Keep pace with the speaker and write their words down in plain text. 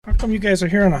come you guys are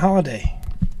here on a holiday?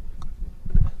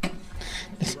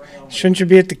 Shouldn't you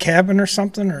be at the cabin or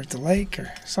something, or at the lake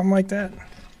or something like that?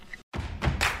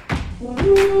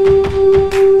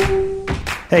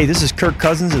 Hey, this is Kirk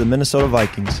Cousins of the Minnesota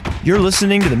Vikings. You're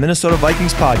listening to the Minnesota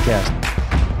Vikings podcast.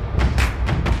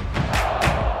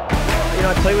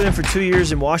 I played with him for 2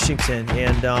 years in Washington,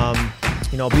 and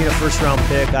being a first-round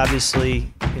pick,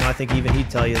 obviously, I think even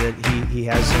he'd tell you that he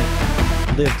hasn't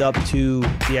lived up to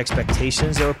the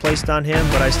expectations that were placed on him,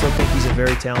 but I still think he's a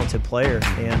very talented player.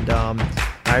 And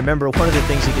I remember one of the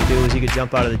things he could do is he could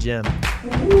jump out of the gym.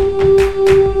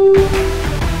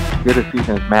 Good a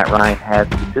season as Matt Ryan had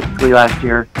statistically last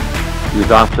year. He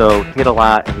was also hit a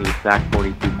lot, and he was sacked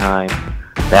 42 times.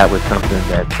 That was something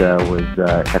that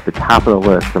was at the top of the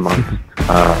list amongst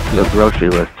the grocery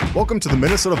list. Welcome to the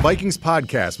Minnesota Vikings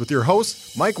podcast with your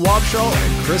hosts, Mike Wobschall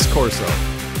and Chris Corso.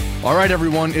 All right,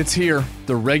 everyone, it's here.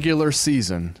 The regular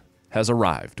season has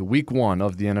arrived. Week 1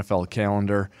 of the NFL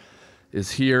calendar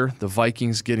is here. The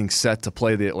Vikings getting set to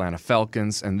play the Atlanta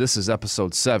Falcons, and this is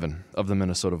episode 7 of the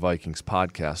Minnesota Vikings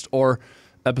podcast, or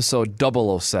episode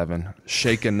 007,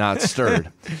 Shaken Not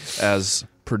Stirred, as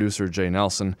producer Jay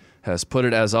Nelson has put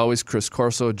it. As always, Chris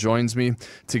Corso joins me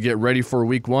to get ready for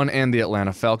Week 1 and the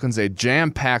Atlanta Falcons, a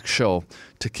jam-packed show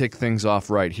to kick things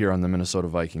off right here on the Minnesota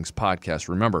Vikings podcast.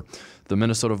 Remember, the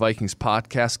Minnesota Vikings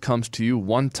podcast comes to you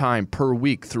one time per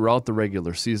week throughout the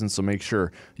regular season, so make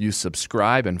sure you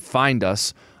subscribe and find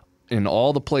us in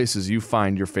all the places you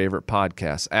find your favorite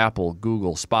podcasts: Apple,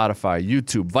 Google, Spotify,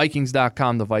 YouTube,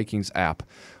 Vikings.com, the Vikings app.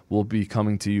 Will be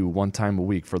coming to you one time a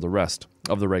week for the rest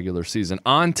of the regular season.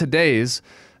 On today's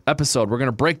episode, we're going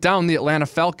to break down the Atlanta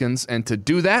Falcons, and to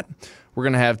do that, we're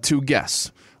going to have 2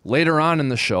 guests. Later on in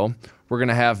the show, we're going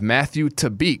to have Matthew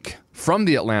Tabik from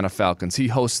the Atlanta Falcons. He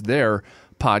hosts their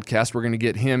podcast. We're going to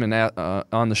get him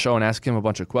on the show and ask him a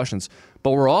bunch of questions.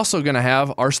 But we're also going to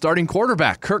have our starting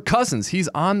quarterback, Kirk Cousins. He's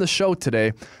on the show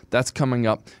today. That's coming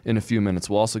up in a few minutes.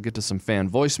 We'll also get to some fan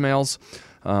voicemails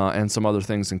and some other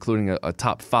things, including a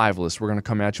top 5 list. We're going to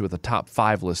come at you with a top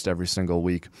 5 list every single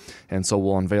week, and so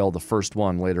we'll unveil the first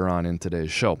one later on in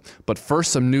today's show. But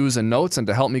first, some news and notes, and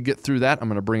to help me get through that, I'm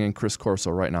going to bring in Chris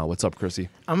Corso right now. What's up, Chrissy?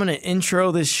 I'm going to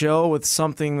intro this show with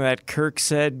something that Kirk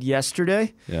said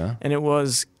yesterday, and it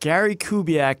was Gary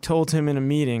Kubiak told him in a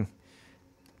meeting,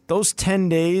 those 10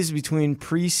 days between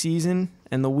preseason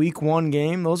and the Week 1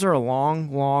 game, those are a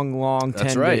long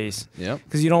 10 days. Yep.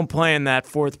 Because you don't play in that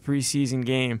 4th preseason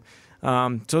game.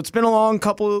 So it's been a long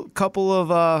couple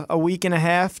of a week and a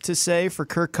half to say for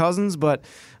Kirk Cousins, but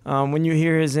when you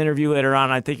hear his interview later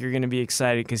on, I think you're going to be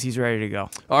excited because he's ready to go.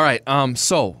 All right,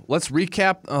 so let's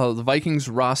recap the Vikings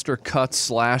roster cuts /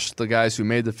 the guys who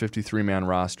made the 53-man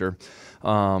roster.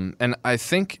 And I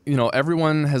think,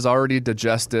 everyone has already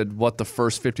digested what the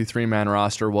first 53-man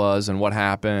roster was and what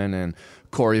happened, and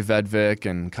Corey Vedvik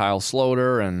and Kyle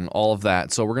Sloter and all of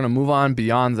that. So we're going to move on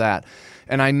beyond that.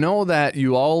 And I know that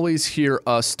you always hear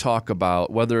us talk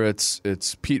about, whether it's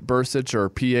Pete Bursich or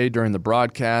PA during the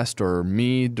broadcast or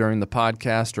me during the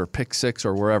podcast or Pick Six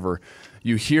or wherever,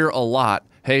 you hear a lot,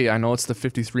 hey, I know it's the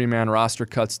 53-man roster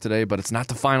cuts today, but it's not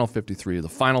the final 53. The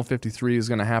final 53 is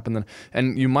going to happen then.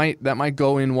 And that might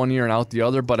go in one year and out the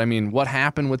other, but I mean, what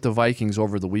happened with the Vikings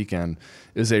over the weekend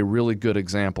is a really good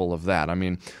example of that. I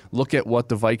mean, look at what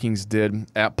the Vikings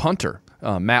did at punter.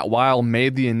 Matt Weil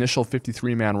made the initial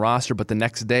 53-man roster, but the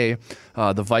next day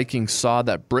the Vikings saw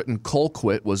that Britton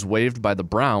Colquitt was waived by the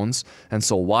Browns, and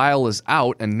so Weil is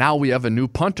out, and now we have a new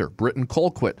punter, Britton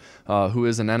Colquitt, who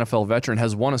is an NFL veteran,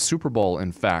 has won a Super Bowl,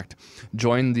 in fact.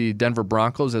 Joined the Denver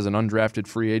Broncos as an undrafted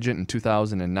free agent in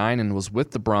 2009 and was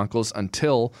with the Broncos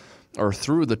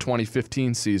through the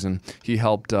 2015 season. He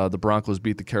helped the Broncos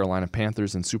beat the Carolina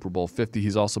Panthers in Super Bowl 50.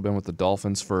 He's also been with the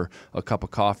Dolphins for a cup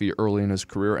of coffee early in his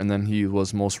career, and then he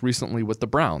was most recently with the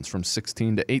Browns from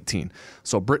 16 to 18.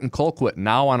 So Britton Colquitt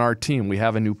now on our team. We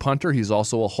have a new punter. He's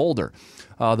also a holder.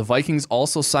 The Vikings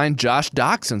also signed Josh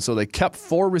Doctson, so they kept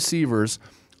 4 receivers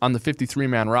on the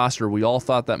 53-man roster. We all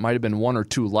thought that might have been 1 or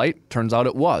 2 light. Turns out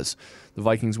it was. The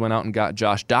Vikings went out and got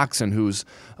Josh Doctson, who's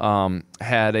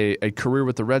had a career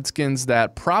with the Redskins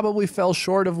that probably fell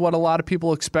short of what a lot of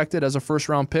people expected as a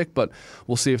first-round pick, but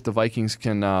we'll see if the Vikings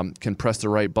can press the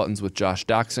right buttons with Josh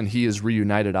Doctson. He is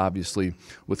reunited, obviously,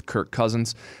 with Kirk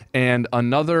Cousins. And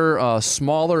another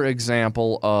smaller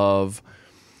example of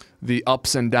the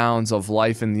ups and downs of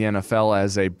life in the NFL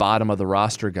as a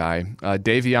bottom-of-the-roster guy,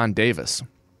 Davion Davis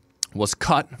was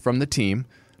cut from the team,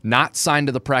 not signed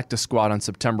to the practice squad on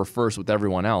September 1st with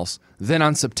everyone else. Then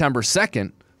on September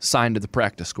 2nd, signed to the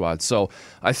practice squad. So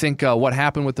I think what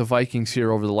happened with the Vikings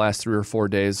here over the last 3 or 4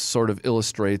 days sort of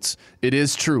illustrates it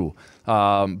is true.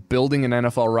 Building an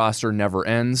NFL roster never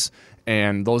ends.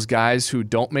 And those guys who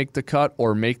don't make the cut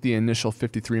or make the initial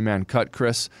 53-man cut,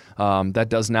 Chris, that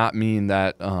does not mean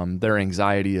that their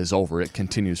anxiety is over. It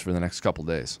continues for the next couple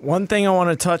days. One thing I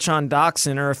want to touch on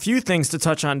Doxson, or a few things to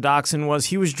touch on Doxson, was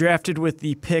he was drafted with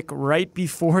the pick right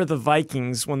before the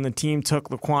Vikings when the team took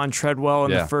Laquan Treadwell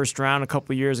in the first round a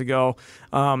couple years ago.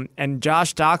 And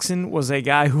Josh Doxson was a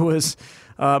guy who was...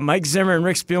 Mike Zimmer and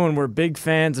Rick Spielman were big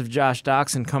fans of Josh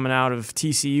Doxson coming out of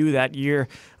TCU that year.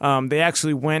 They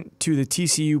actually went to the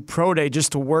TCU Pro Day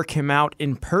just to work him out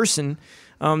in person.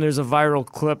 There's a viral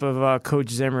clip of Coach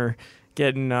Zimmer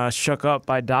getting shook up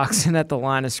by Doxson at the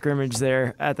line of scrimmage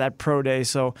there at that Pro Day.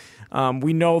 So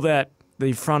we know that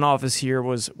the front office here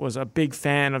was a big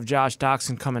fan of Josh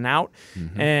Doxson coming out,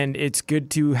 and it's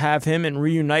good to have him and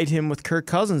reunite him with Kirk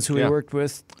Cousins, who he worked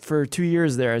with for 2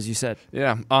 years there, as you said.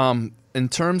 Yeah. In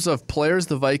terms of players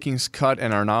the Vikings cut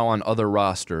and are now on other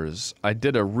rosters, I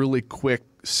did a really quick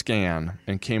scan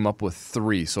and came up with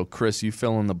 3. So, Chris, you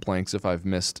fill in the blanks if I've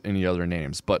missed any other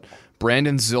names. But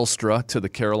Brandon Zylstra to the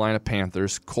Carolina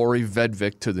Panthers, Corey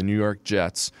Vedvik to the New York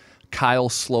Jets, Kyle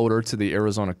Sloter to the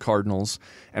Arizona Cardinals,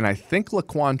 and I think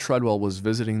Laquan Treadwell was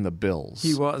visiting the Bills.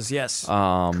 He was, yes.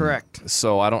 Correct.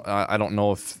 So I don't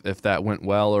know if that went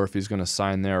well or if he's going to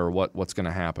sign there or what's going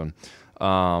to happen.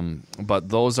 But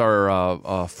those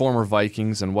are former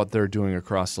Vikings and what they're doing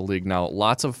across the league. Now,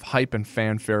 lots of hype and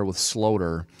fanfare with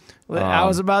Sloter. I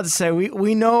was about to say,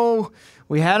 we know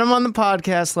we had him on the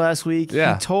podcast last week.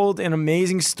 Yeah. He told an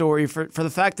amazing story for the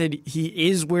fact that he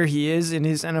is where he is in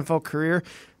his NFL career.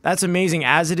 That's amazing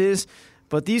as it is.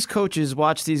 But these coaches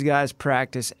watch these guys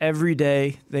practice every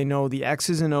day. They know the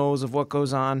X's and O's of what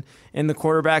goes on in the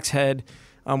quarterback's head.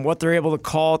 What they're able to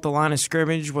call at the line of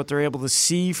scrimmage, what they're able to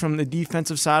see from the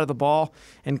defensive side of the ball.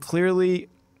 And clearly,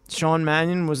 Sean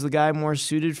Mannion was the guy more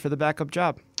suited for the backup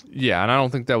job. Yeah, and I don't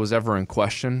think that was ever in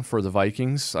question for the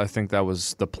Vikings. I think that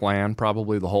was the plan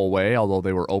probably the whole way, although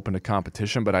they were open to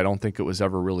competition, but I don't think it was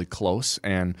ever really close.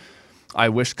 And I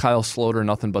wish Kyle Sloter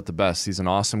nothing but the best. He's an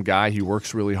awesome guy. He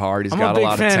works really hard. He's got a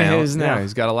lot of talent. Yeah,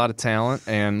 he's got a lot of talent.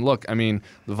 And look, I mean,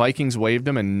 the Vikings waived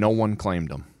him and no one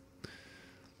claimed him.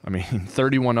 I mean,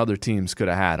 31 other teams could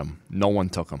have had him. No one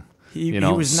took him. He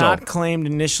was not claimed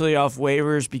initially off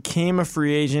waivers, became a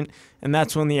free agent, and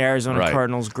that's when the Arizona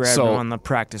Cardinals grabbed him on the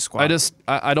practice squad.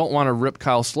 I don't want to rip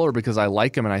Kyle Sloter because I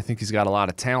like him and I think he's got a lot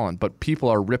of talent, but people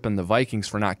are ripping the Vikings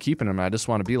for not keeping him. And I just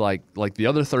want to be like the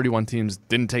other 31 teams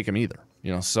didn't take him either.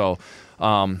 So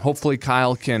hopefully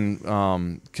Kyle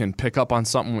can pick up on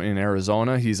something in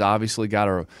Arizona. He's obviously got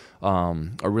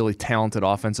a really talented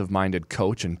offensive-minded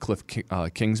coach in Cliff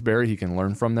Kingsbury. He can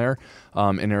learn from there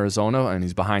in Arizona, and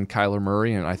he's behind Kyler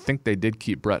Murray. And I think they did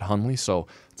keep Brett Hundley, so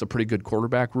it's a pretty good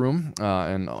quarterback room.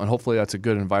 And hopefully that's a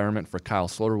good environment for Kyle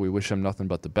Sloter. We wish him nothing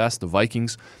but the best. The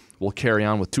Vikings will carry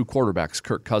on with 2 quarterbacks,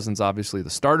 Kirk Cousins, obviously the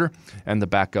starter, and the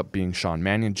backup being Sean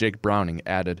Mannion. Jake Browning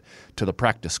added to the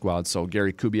practice squad. So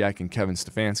Gary Kubiak and Kevin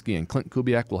Stefanski and Clint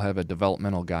Kubiak will have a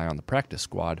developmental guy on the practice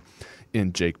squad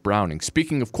in Jake Browning.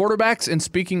 Speaking of quarterbacks and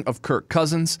speaking of Kirk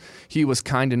Cousins, he was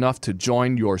kind enough to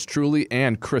join yours truly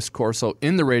and Chris Corso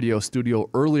in the radio studio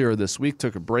earlier this week,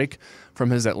 took a break from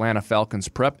his Atlanta Falcons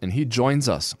prep, and he joins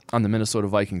us on the Minnesota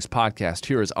Vikings podcast.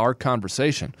 Here is our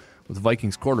conversation with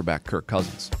Vikings quarterback Kirk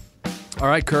Cousins. All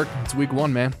right, Kirk, it's week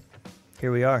 1, man.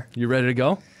 Here we are. You ready to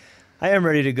go? I am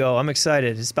ready to go. I'm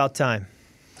excited. It's about time.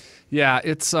 Yeah,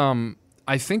 it's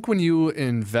I think when you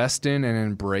invest in and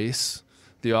embrace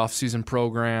the off-season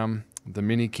program, the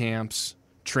mini camps,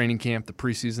 training camp, the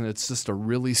preseason, it's just a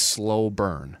really slow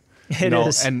burn. It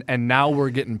is. And now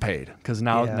we're getting paid because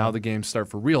now the games start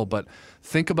for real. But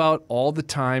think about all the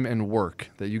time and work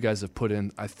that you guys have put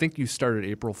in. I think you started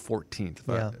April 14th.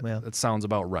 That sounds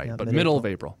about right. But middle of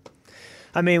April.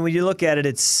 I mean, when you look at it,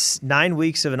 it's 9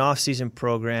 weeks of an off-season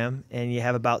program, and you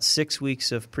have about 6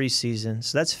 weeks of preseason.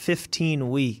 So that's 15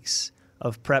 weeks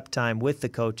of prep time with the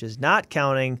coaches, not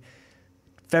counting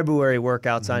February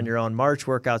workouts on your own, March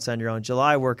workouts on your own,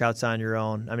 July workouts on your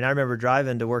own. I mean, I remember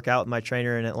driving to work out with my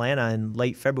trainer in Atlanta in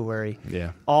late February.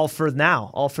 Yeah. All for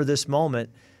now, all for this moment.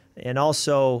 And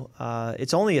also,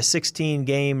 it's only a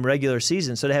 16-game regular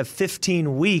season, so to have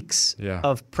 15 weeks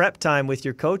of prep time with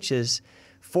your coaches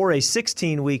for a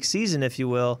 16-week season, if you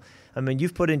will, I mean,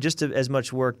 you've put in just as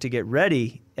much work to get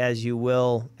ready as you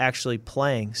will actually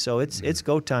playing. So it's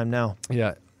go time now.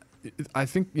 Yeah. I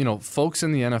think, folks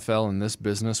in the NFL in this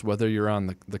business, whether you're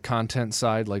on the content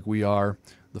side like we are,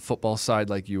 the football side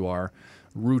like you are,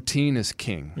 routine is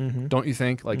king. Don't you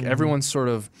think? Like everyone's sort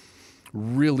of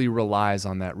really relies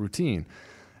on that routine.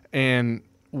 And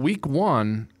week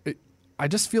one, I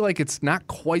just feel like it's not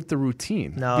quite the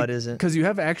routine. No, it isn't. Because you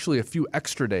have actually a few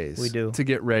extra days to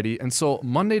get ready. And so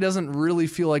Monday doesn't really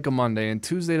feel like a Monday, and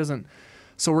Tuesday doesn't.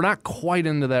 So we're not quite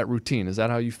into that routine. Is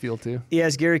that how you feel too? Yeah,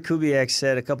 as Gary Kubiak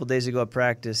said a couple days ago at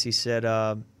practice, he said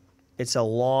it's a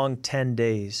long 10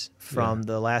 days from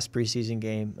the last preseason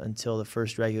game until the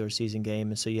first regular season game.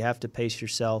 And so you have to pace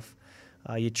yourself.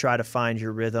 You try to find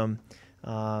your rhythm.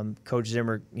 Coach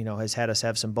Zimmer, has had us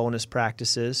have some bonus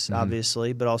practices,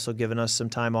 obviously, but also given us some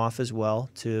time off as well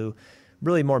to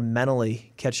really more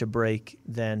mentally catch a break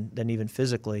than even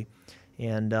physically.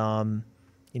 And,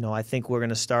 I think we're going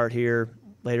to start here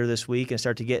later this week and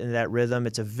start to get into that rhythm.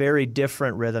 It's a very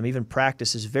different rhythm. Even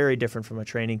practice is very different from a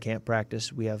training camp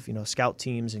practice. We have, scout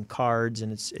teams and cards,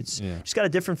 and it's just got a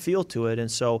different feel to it.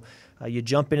 And so you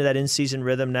jump into that in-season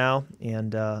rhythm now,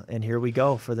 and here we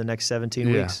go for the next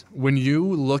 17 weeks. When you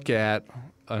look at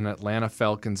an Atlanta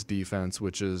Falcons defense,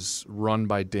 which is run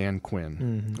by Dan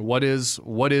Quinn, what is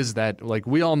that? Like,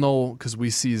 we all know because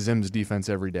we see Zim's defense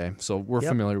every day, so we're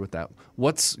familiar with that.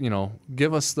 What's,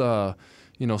 give us the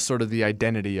sort of the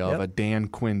identity of a Dan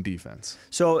Quinn defense.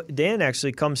 So Dan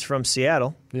actually comes from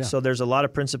Seattle. Yeah. So there's a lot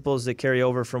of principles that carry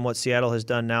over from what Seattle has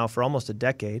done now for almost a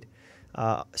decade.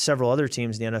 Several other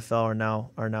teams in the NFL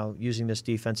are now using this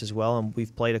defense as well, and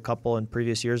we've played a couple in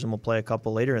previous years, and we'll play a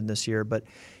couple later in this year. But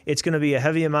it's going to be a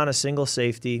heavy amount of single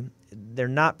safety. They're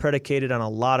not predicated on a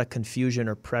lot of confusion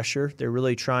or pressure. They're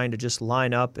really trying to just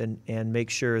line up and make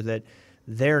sure that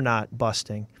they're not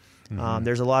busting.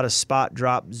 There's a lot of spot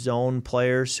drop zone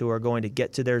players who are going to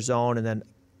get to their zone and then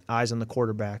eyes on the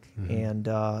quarterback. And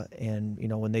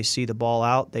when they see the ball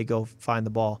out, they go find the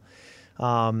ball.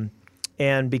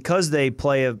 And because they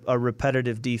play a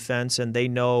repetitive defense and they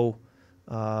know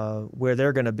where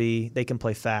they're going to be, they can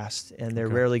play fast, and they're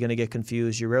rarely going to get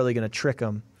confused. You're rarely going to trick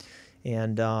them.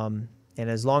 And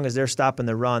as long as they're stopping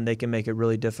the run, they can make it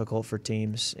really difficult for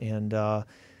teams. And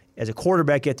as a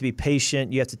quarterback, you have to be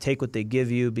patient. You have to take what they give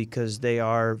you because they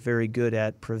are very good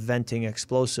at preventing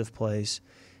explosive plays.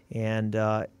 And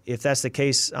if that's the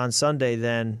case on Sunday,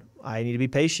 then I need to be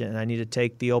patient. I need to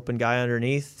take the open guy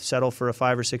underneath, settle for a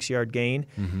 5 or 6 yard gain,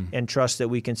 and trust that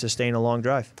we can sustain a long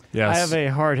drive. Yes. I have a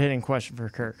hard-hitting question for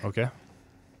Kirk. Okay.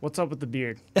 What's up with the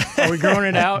beard? Are we growing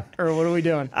it out, or what are we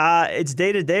doing? It's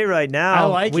day to day right now. I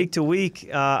like week to week.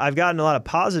 I've gotten a lot of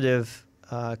positive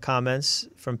comments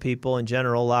from people in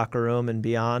general, locker room and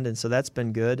beyond, and so that's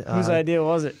been good. Whose idea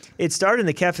was it? It started in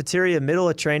the cafeteria, middle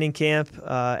of training camp.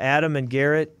 Adam and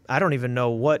Garrett, I don't even know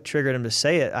what triggered them to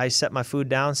say it. I set my food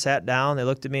down, sat down, they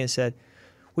looked at me and said,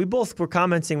 we both were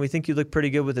commenting, we think you look pretty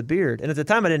good with a beard. And at the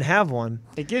time, I didn't have one.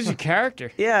 It gives you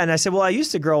character. Yeah, and I said, well, I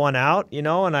used to grow one out,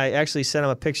 and I actually sent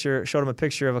them showed them a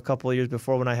picture of a couple of years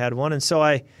before when I had one. And so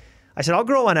I said, I'll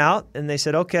grow one out. And they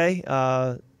said, okay.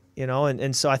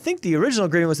 And so I think the original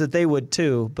agreement was that they would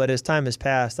too, but as time has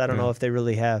passed, I don't know if they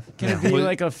really have. Can it be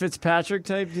like a Fitzpatrick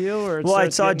type deal? Well, I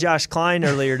saw Josh Klein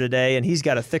earlier today, and he's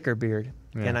got a thicker beard.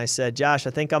 Yeah. And I said, Josh, I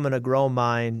think I'm going to grow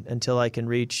mine until I can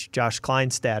reach Josh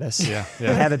Klein status and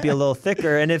have it be a little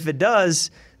thicker. And if it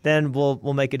does, then we'll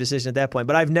make a decision at that point.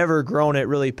 But I've never grown it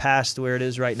really past where it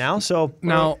is right now. So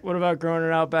now, what about growing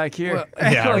it out back here? Like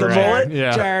the bullet?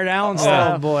 Yeah. Jared Allen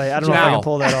style. Oh boy, I don't know if I can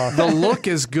pull that off. The look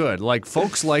is good. Like,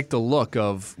 folks like the look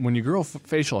of when you grow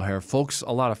facial hair.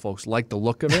 A lot of folks like the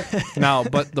look of it. Now,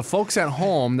 but the folks at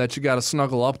home that you got to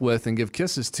snuggle up with and give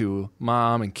kisses to,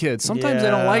 mom and kids, sometimes they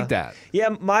don't like that. Yeah,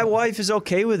 my wife is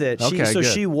okay with it.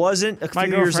 She wasn't a few My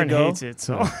years ago. girlfriend hates it,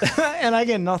 so and I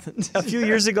get nothing. A few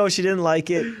years ago, she didn't like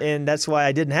it. And that's why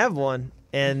I didn't have one.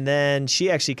 And then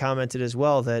she actually commented as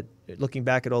well that looking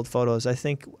back at old photos, I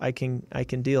think I can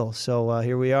deal. So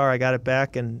here we are. I got it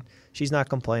back, and she's not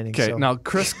complaining. Okay, so. Now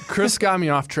Chris got me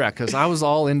off track because I was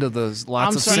all into the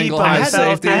lots of single high high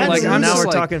safety. Now we're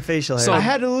talking facial hair. So I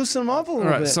had to loosen them up a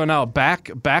little bit. So now back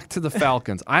to the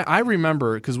Falcons. I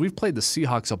remember because we've played the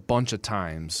Seahawks a bunch of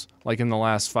times, like in the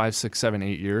last 5, 6, 7,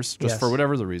 8 years, just for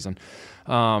whatever the reason.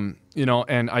 And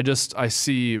I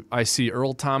see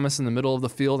Earl Thomas in the middle of the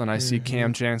field, and I see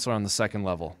Cam Chancellor on the second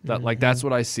level. That's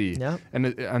what I see. Yeah.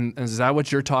 And is that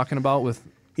what you're talking about with?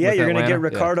 Yeah, you're going to get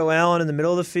Ricardo Allen in the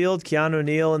middle of the field, Keanu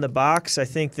Neal in the box. I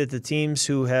think that the teams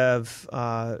who have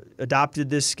adopted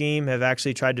this scheme have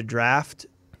actually tried to draft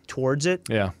towards it,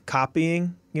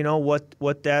 copying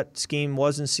what that scheme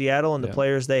was in Seattle and the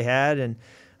players they had. And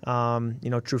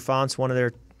Trufant's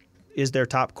is their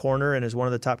top corner and is one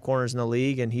of the top corners in the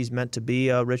league, and he's meant to be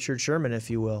a Richard Sherman, if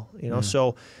you will.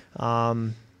 So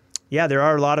Yeah, there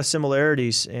are a lot of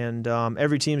similarities, and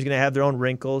every team's going to have their own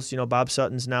wrinkles. Bob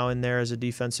Sutton's now in there as a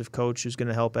defensive coach who's going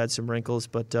to help add some wrinkles,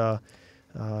 but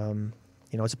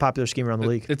it's a popular scheme around the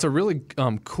league. It's a really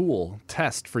cool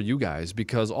test for you guys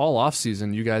because all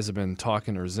offseason you guys have been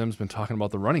talking, or Zim's been talking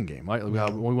about the running game. Right? We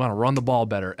want to run the ball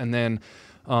better, and then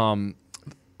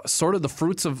sort of the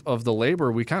fruits of the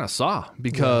labor we kind of saw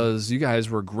because you guys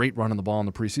were great running the ball in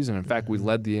the preseason. In fact, we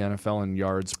led the NFL in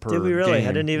yards per Did we really? game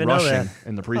I didn't even know that.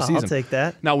 In the preseason. I'll take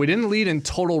that. Now, we didn't lead in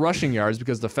total rushing yards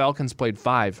because the Falcons played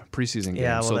 5 preseason games.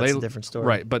 Yeah, well, that's a different story.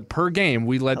 Right, but per game,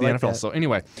 we led the NFL. That. So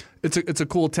anyway, it's a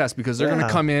cool test because they're going to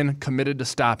come in committed to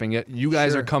stopping it. You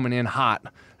guys are coming in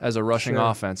hot as a rushing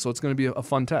offense, so it's going to be a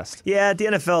fun test. Yeah, at the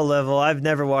NFL level, I've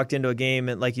never walked into a game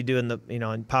like you do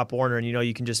in Pop Warner, and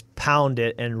you can just pound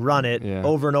it and run it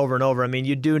over and over and over. I mean,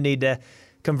 you do need to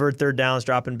convert third downs,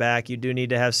 dropping back. You do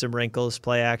need to have some wrinkles,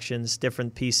 play actions,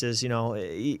 different pieces.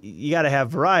 You got to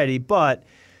have variety, but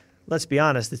let's be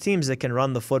honest, the teams that can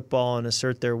run the football and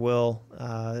assert their will,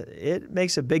 it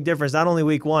makes a big difference, not only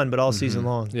week 1, but all season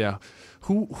long. Yeah.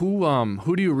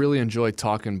 Who do you really enjoy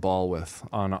talking ball with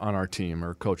on our team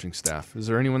or coaching staff? Is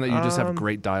there anyone that you just have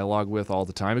great dialogue with all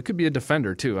the time? It could be a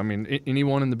defender too. I mean,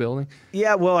 anyone in the building?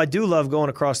 Yeah, well, I do love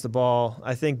going across the ball.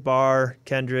 I think Barr,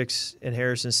 Kendricks, and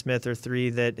Harrison Smith are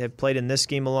 3 that have played in this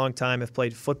game a long time, have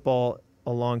played football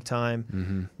a long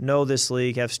time, know this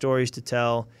league, have stories to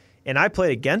tell. And I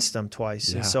played against them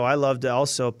twice, and so I love to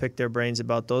also pick their brains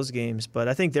about those games. But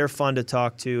I think they're fun to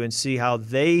talk to and see how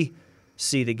they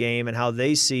see the game and how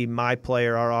they see my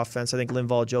player, our offense. I think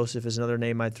Linval Joseph is another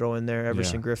name I'd throw in there,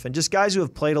 Everson Griffin. Just guys who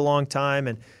have played a long time.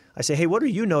 And I say, hey, what are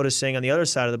you noticing on the other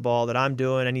side of the ball that I'm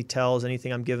doing, any tells,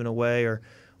 anything I'm giving away, or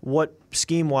what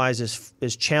scheme-wise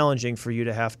is challenging for you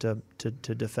to have to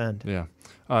defend?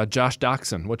 Yeah. Josh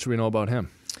Doxson, what should we know about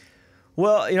him?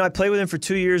 Well, I played with him for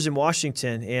 2 years in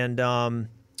Washington, and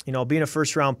being a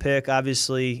first-round pick,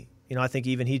 obviously, I think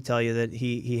even he'd tell you that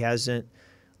he hasn't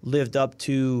lived up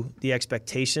to the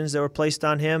expectations that were placed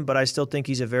on him, but I still think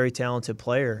he's a very talented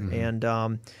player. And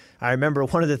I remember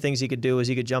one of the things he could do is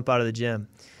he could jump out of the gym.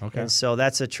 Okay. And so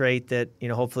that's a trait that,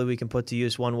 hopefully we can put to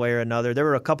use one way or another. There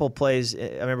were a couple plays, I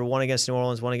remember one against New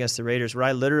Orleans, one against the Raiders, where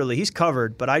I literally, he's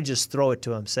covered, but I just throw it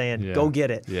to him saying, go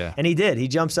get it. Yeah. And he did. He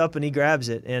jumps up and he grabs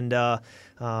it. And,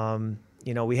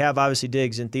 we have obviously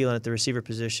Diggs and Thielen at the receiver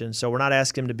position, so we're not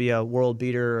asking him to be a world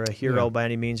beater or a hero by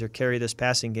any means or carry this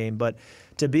passing game, but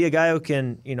to be a guy who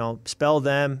can, spell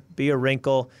them, be a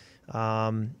wrinkle,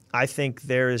 I think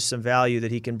there is some value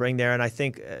that he can bring there. And I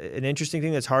think an interesting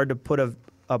thing that's hard to put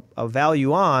a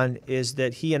value on is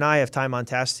that he and I have time on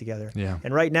task together. Yeah.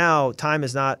 And right now, time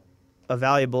is not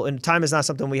time is not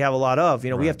something we have a lot of.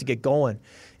 We have to get going.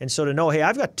 And so to know, hey,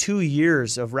 I've got 2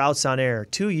 years of routes on air,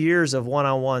 2 years of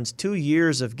one-on-ones, 2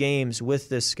 years of games with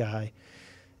this guy,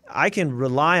 I can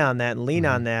rely on that and lean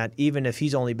on that even if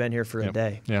he's only been here for a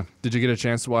day. Yeah. Did you get a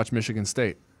chance to watch Michigan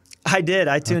State? I did.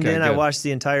 I tuned in. Good. I watched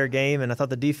the entire game, and I thought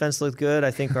the defense looked good.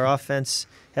 I think our offense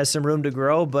has some room to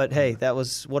grow, but hey, that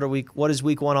was what is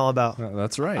week 1 all about?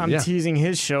 That's right. I'm teasing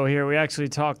his show here. We actually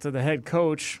talked to the head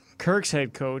coach, Kirk's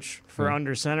head coach for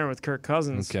Under Center with Kirk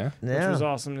Cousins, which was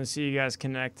awesome to see you guys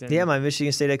connect. And my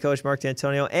Michigan State head coach, Mark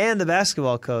D'Antonio, and the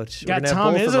basketball coach. Got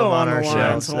Tom Izzo on our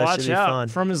show, so watch out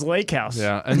from his lake house.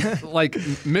 Yeah, and like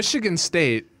Michigan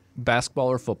State basketball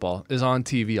or football is on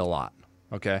TV a lot.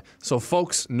 Okay, so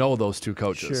folks know those 2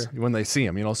 coaches when they see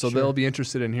them, so they'll be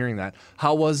interested in hearing that.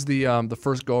 How was the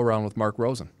first go-around with Mark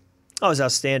Rosen? Oh, it was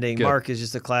outstanding. Good. Mark is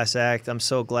just a class act. I'm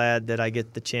so glad that I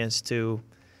get the chance to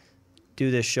do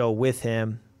this show with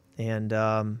him, and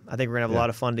I think we're going to have a lot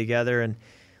of fun together, and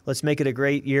let's make it a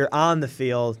great year on the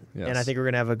field, and I think we're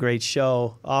going to have a great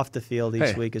show off the field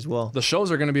each week as well. The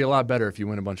shows are going to be a lot better if you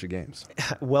win a bunch of games.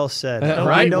 Well said.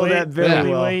 Right? I know that very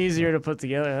well. Way easier to put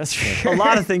together. That's true. A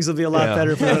lot of things will be a lot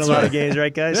better if we win a lot of games,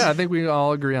 right, guys? Yeah, I think we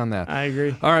all agree on that. I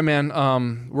agree. All right, man.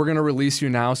 We're going to release you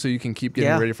now so you can keep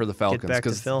getting ready for the Falcons. Get back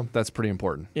to film. That's pretty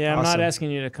important. Yeah, I'm not asking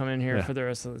you to come in here for the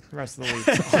rest of the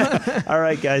week. So. All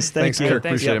right, guys. Thanks, you. Kirk.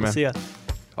 Appreciate it, man. See ya.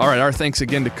 All right, our thanks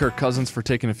again to Kirk Cousins for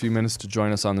taking a few minutes to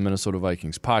join us on the Minnesota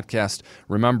Vikings podcast.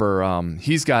 Remember,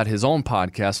 he's got his own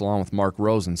podcast along with Mark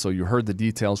Rosen, so you heard the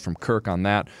details from Kirk on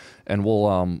that. And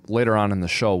we'll, later on in the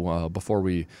show, before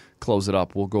we close it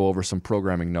up, we'll go over some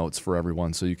programming notes for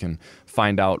everyone so you can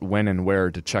find out when and where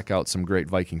to check out some great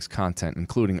Vikings content,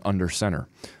 including Under Center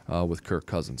with Kirk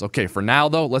Cousins. Okay, for now,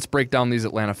 though, let's break down these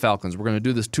Atlanta Falcons. We're going to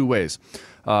do this 2 ways.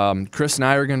 Chris and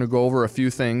I are going to go over a few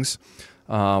things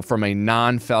from a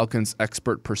non-Falcons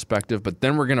expert perspective, but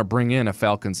then we're going to bring in a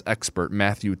Falcons expert,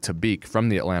 Matthew Tabik from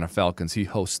the Atlanta Falcons. He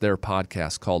hosts their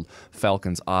podcast called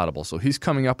Falcons Audible. So he's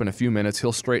coming up in a few minutes.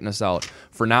 He'll straighten us out.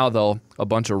 For now, though, a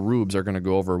bunch of rubes are going to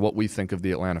go over what we think of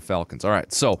the Atlanta Falcons. All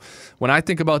right, so when I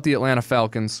think about the Atlanta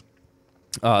Falcons,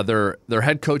 their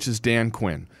head coach is Dan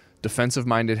Quinn,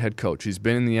 defensive-minded head coach. He's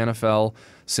been in the NFL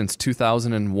since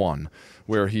 2001,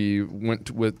 where he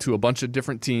went to a bunch of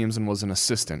different teams and was an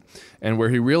assistant. And where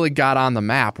he really got on the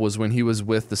map was when he was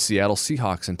with the Seattle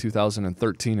Seahawks in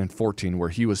 2013 and 14, where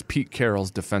he was Pete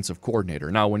Carroll's defensive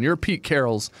coordinator. Now, when you're Pete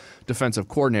Carroll's defensive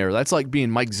coordinator, that's like being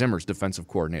Mike Zimmer's defensive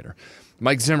coordinator.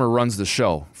 Mike Zimmer runs the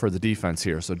show for the defense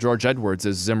here. So George Edwards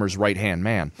is Zimmer's right-hand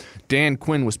man. Dan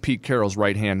Quinn was Pete Carroll's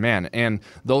right-hand man. And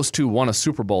those two won a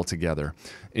Super Bowl together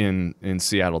in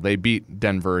Seattle. They beat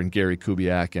Denver and Gary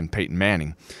Kubiak and Peyton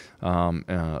Manning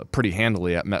pretty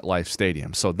handily at MetLife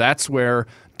Stadium. So that's where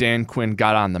Dan Quinn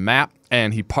got on the map,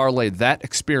 and he parlayed that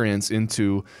experience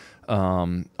into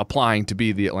applying to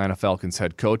be the Atlanta Falcons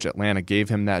head coach. Atlanta gave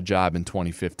him that job in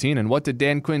 2015. And what did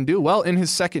Dan Quinn do? Well, in his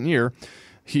second year,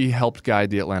 he helped guide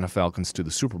the Atlanta Falcons to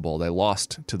the Super Bowl. They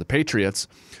lost to the Patriots,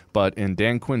 but in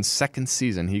Dan Quinn's second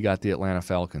season, he got the Atlanta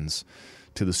Falcons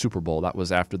to the Super Bowl. That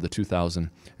was after the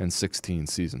 2016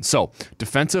 season. So,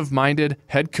 defensive-minded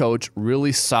head coach,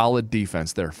 really solid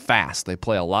defense. They're fast. They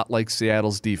play a lot like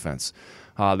Seattle's defense.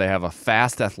 They have a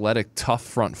fast, athletic, tough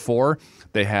front four.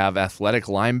 They have athletic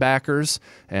linebackers,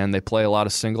 and they play a lot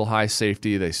of single high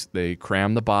safety. They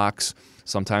cram the box,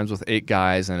 sometimes with 8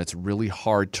 guys, and it's really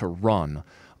hard to run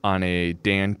on a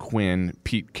Dan Quinn,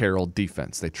 Pete Carroll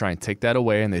defense. They try and take that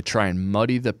away, and they try and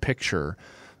muddy the picture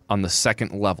on the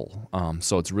second level.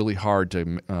 So it's really hard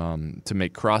to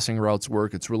make crossing routes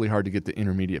work. It's really hard to get the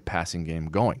intermediate passing game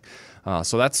going.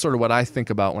 So that's sort of what I think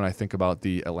about when I think about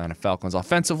the Atlanta Falcons.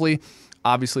 Offensively,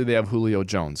 obviously they have Julio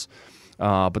Jones.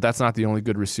 But that's not the only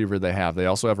good receiver they have. They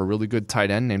also have a really good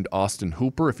tight end named Austin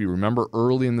Hooper. If you remember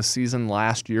early in the season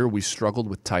last year, we struggled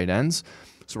with tight ends.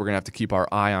 So we're going to have to keep our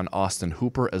eye on Austin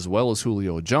Hooper as well as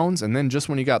Julio Jones. And then just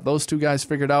when you got those two guys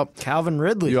figured out, Calvin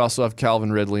Ridley. You also have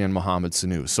Calvin Ridley and Mohamed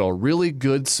Sanu. So a really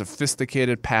good,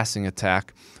 sophisticated passing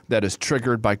attack that is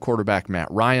triggered by quarterback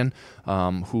Matt Ryan,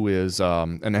 who is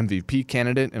an MVP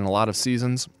candidate in a lot of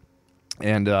seasons.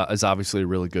 And is obviously a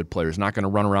really good player. He's not going to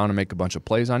run around and make a bunch of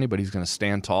plays on you, but he's going to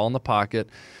stand tall in the pocket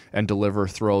and deliver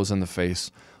throws in the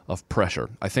face of pressure.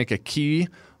 I think a key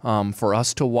for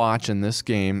us to watch in this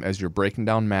game as you're breaking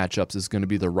down matchups is going to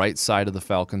be the right side of the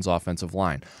Falcons' offensive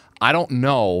line. I don't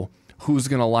know who's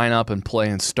going to line up and play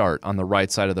and start on the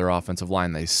right side of their offensive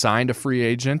line. They signed a free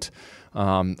agent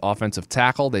offensive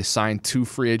tackle. They signed 2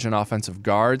 free agent offensive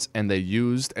guards, and they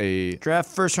used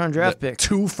first-round draft pick.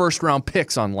 2 first-round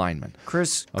picks on linemen.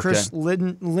 Chris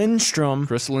Lindstrom.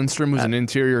 Chris Lindstrom was an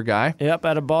interior guy. Yep,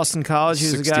 out of Boston College. He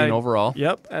was 16 a guy, overall.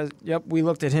 Yep. We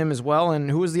looked at him as well. And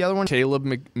who was the other one? Caleb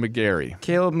McGarry.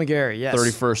 Caleb McGarry, yes.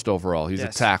 31st overall. He's a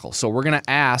tackle. So we're going to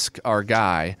ask our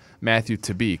guy, Matthew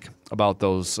Tabik, about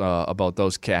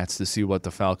those cats to see what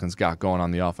the Falcons got going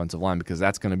on the offensive line, because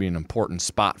that's going to be an important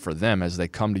spot for them as they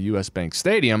come to US Bank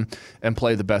Stadium and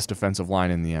play the best defensive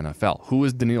line in the NFL. Who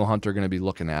is Danielle Hunter going to be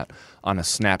looking at on a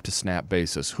snap-to-snap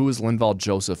basis? Who is Linval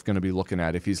Joseph going to be looking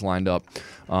at if he's lined up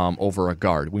over a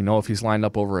guard? We know if he's lined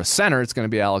up over a center, it's going to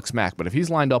be Alex Mack, but if he's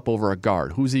lined up over a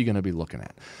guard, who's he going to be looking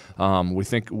at? We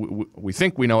think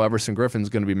we know Everson Griffin's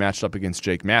going to be matched up against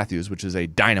Jake Matthews, which is a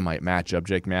dynamite matchup.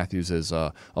 Jake Matthews is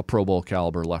a Pro Bowl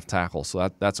caliber left tackle, so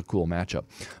that's a cool matchup.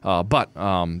 But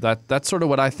that's sort of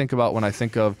what I think about when I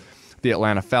think of the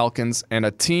Atlanta Falcons, and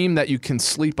a team that you can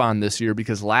sleep on this year,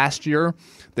 because last year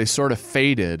they sort of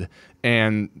faded,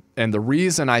 and the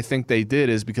reason I think they did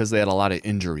is because they had a lot of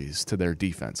injuries to their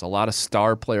defense. A lot of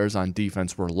star players on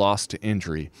defense were lost to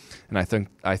injury, and I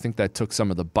think that took some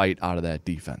of the bite out of that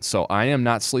defense. So I am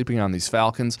not sleeping on these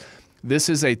Falcons. This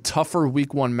is a tougher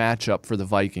Week 1 matchup for the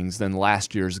Vikings than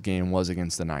last year's game was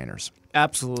against the Niners.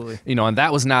 Absolutely. And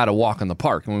that was not a walk in the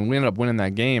park. I mean, we ended up winning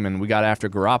that game, and we got after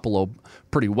Garoppolo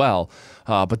pretty well.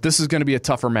 But this is going to be a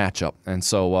tougher matchup, and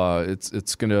so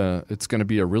it's gonna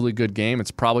be a really good game.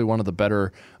 It's probably one of the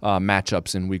better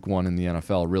matchups in Week 1 in the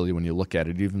NFL, really, when you look at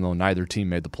it. Even though neither team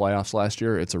made the playoffs last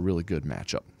year, it's a really good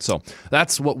matchup. So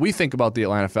that's what we think about the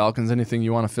Atlanta Falcons. Anything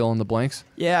you want to fill in the blanks?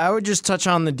 Yeah, I would just touch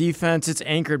on the defense. It's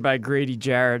anchored by Grady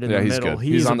Jarrett in the middle. Good.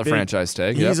 He's on the franchise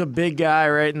tag. He's a big guy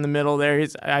right in the middle there.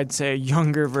 He's, I'd say, a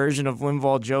younger version of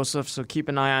Linval Joseph, so keep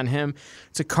an eye on him.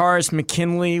 Takaris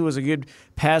McKinley was a good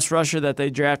pass rusher that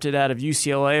they drafted out of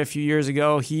UCLA a few years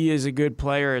ago. He is a good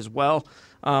player as well.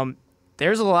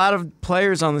 there's a lot of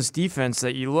players on this defense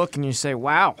that you look and you say,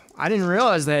 wow, I didn't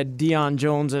realize they had Deion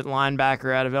Jones at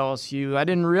linebacker out of LSU. I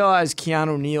didn't realize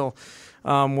Keanu Neal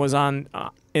was on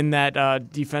in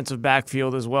that defensive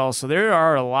backfield as well. So there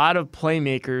are a lot of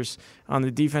playmakers on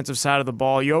the defensive side of the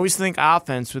ball. You always think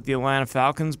offense with the Atlanta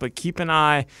Falcons, but keep an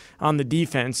eye on the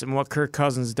defense and what Kirk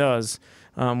Cousins does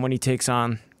when he takes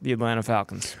on the Atlanta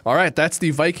Falcons. All right, that's the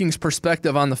Vikings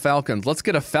perspective on the Falcons. Let's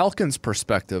get a Falcons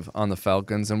perspective on the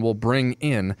Falcons, and we'll bring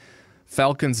in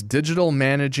Falcons digital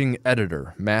managing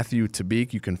editor, Matthew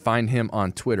Tabeek. You can find him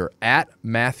on Twitter at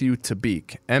Matthew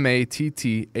Tabeek, Matthew.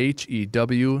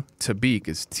 Tabeek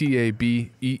is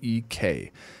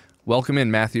Tabeek. Welcome in,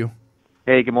 Matthew.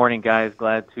 Hey, good morning, guys.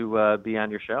 Glad to be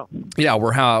on your show. Yeah,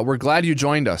 we're glad you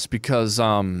joined us because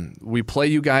we play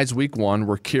you guys week 1.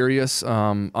 We're curious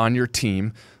on your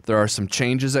team. There are some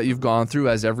changes that you've gone through,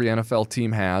 as every NFL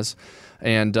team has.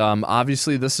 And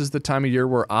obviously, this is the time of year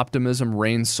where optimism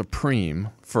reigns supreme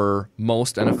for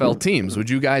most NFL teams. Would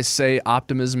you guys say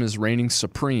optimism is reigning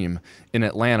supreme in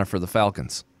Atlanta for the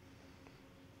Falcons?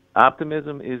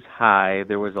 Optimism is high.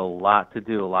 There was a lot to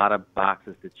do, a lot of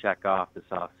boxes to check off this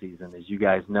offseason. As you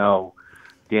guys know,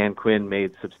 Dan Quinn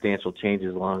made substantial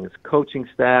changes along his coaching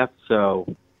staff.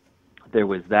 So there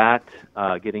was that,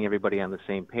 getting everybody on the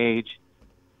same page.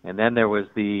 And then there was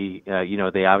the,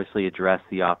 they obviously addressed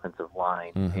the offensive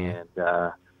line and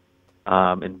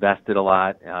invested a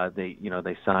lot.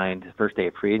 They signed first day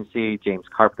of free agency, James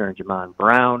Carpenter and Jamon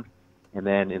Brown. And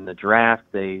then in the draft,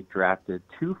 they drafted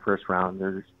two first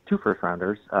rounders,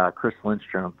 Chris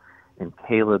Lindstrom and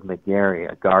Caleb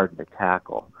McGarry, a guard and a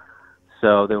tackle.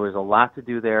 So there was a lot to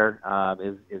do there.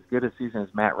 As good a season as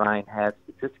Matt Ryan had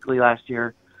statistically last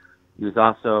year, he was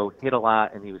also hit a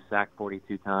lot and he was sacked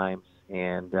 42 times.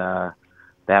 And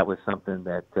that was something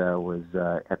that was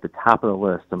at the top of the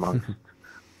list amongst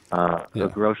a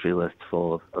grocery list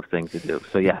full of things to do.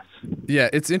 So, yes. Yeah,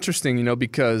 it's interesting,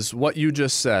 because what you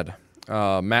just said,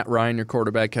 Matt Ryan, your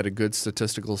quarterback, had a good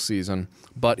statistical season,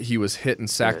 but he was hit and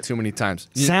sacked too many times.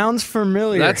 Sounds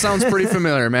familiar. That sounds pretty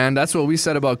familiar, man. That's what we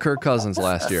said about Kirk Cousins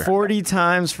last year. 40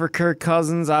 times for Kirk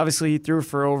Cousins. Obviously, he threw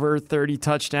for over 30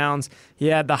 touchdowns. He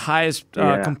had the highest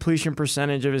completion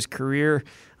percentage of his career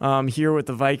here with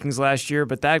the Vikings last year,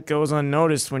 but that goes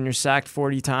unnoticed when you're sacked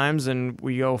 40 times and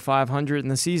we go 500 in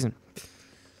the season.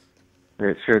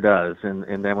 It sure does, and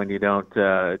then when you don't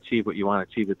achieve what you want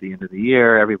to achieve at the end of the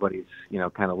year, everybody's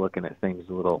kind of looking at things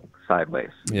a little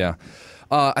sideways. Yeah,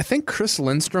 I think Chris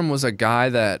Lindstrom was a guy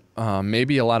that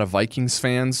maybe a lot of Vikings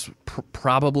fans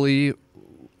probably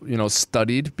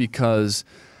studied because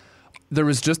there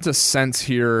was just a sense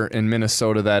here in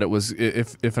Minnesota that it was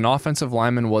if an offensive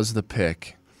lineman was the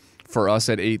pick for us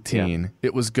at 18,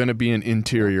 it was going to be an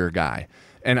interior guy.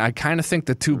 And I kind of think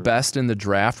the two best in the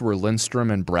draft were Lindstrom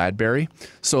and Bradbury.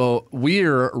 So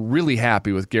we're really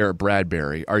happy with Garrett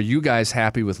Bradbury. Are you guys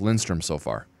happy with Lindstrom so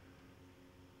far?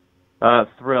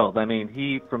 Thrilled. I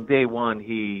mean, from day one,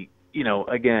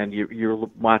 again, you're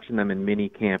watching them in mini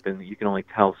camp and you can only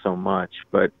tell so much,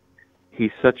 but he's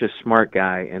such a smart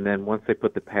guy. And then once they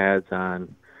put the pads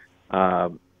on,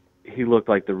 he looked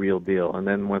like the real deal. And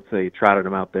then once they trotted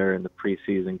him out there in the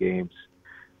preseason games,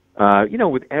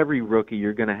 with every rookie,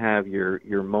 you're going to have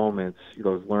your moments,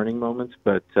 those learning moments.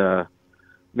 But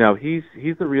no, he's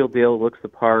the real deal. Looks the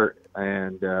part,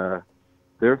 and they're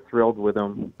thrilled with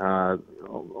him.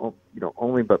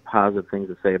 Only but positive things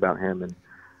to say about him.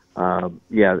 And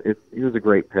he was a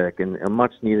great pick and a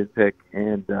much needed pick.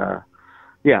 And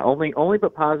only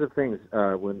but positive things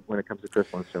when it comes to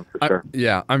Chris Lindstrom for sure.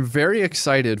 I'm very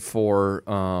excited for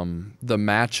the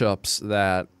matchups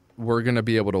that we're going to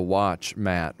be able to watch,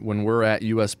 Matt, when we're at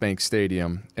US Bank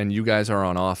Stadium and you guys are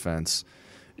on offense.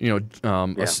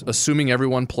 Assuming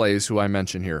everyone plays, who I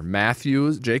mentioned here,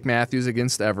 Jake Matthews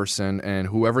against Everson, and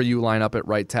whoever you line up at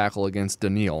right tackle against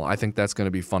Daniil. I think that's going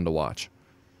to be fun to watch.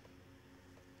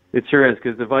 It sure is,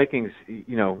 because the Vikings,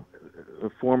 a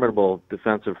formidable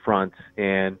defensive front,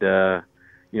 and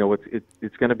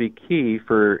it's going to be key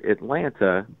for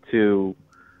Atlanta to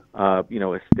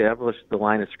establish the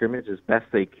line of scrimmage as best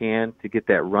they can to get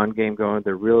that run game going.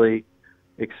 They're really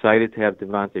excited to have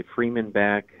Devontae Freeman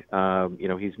back.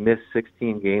 He's missed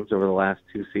 16 games over the last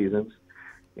 2 seasons,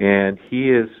 and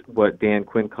he is what Dan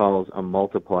Quinn calls a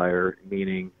multiplier,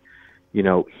 meaning,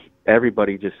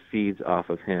 everybody just feeds off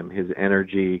of him, his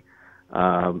energy,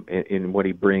 and what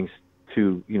he brings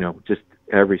to, just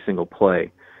every single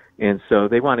play. And so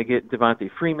they want to get Devontae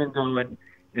Freeman going,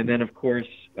 and then, of course,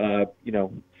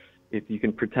 if you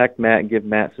can protect Matt and give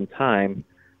Matt some time,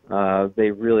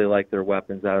 they really like their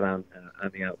weapons out on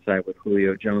the outside with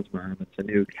Julio Jones, Mohamed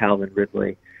Sanu, Calvin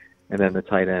Ridley, and then the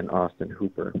tight end Austin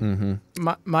Hooper. Mm-hmm.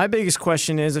 My biggest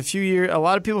question is a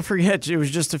lot of people forget it was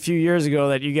just a few years ago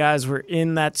that you guys were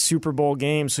in that Super Bowl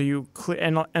game. So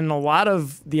and a lot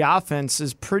of the offense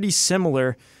is pretty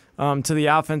similar to the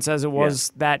offense as it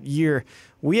was that year.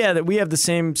 We have the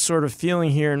same sort of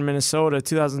feeling here in Minnesota.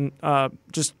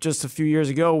 Just a few years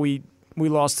ago, we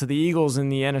lost to the Eagles in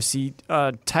the NFC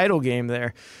title game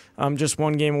there, just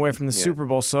one game away from the Super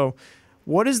Bowl. So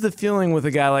what is the feeling with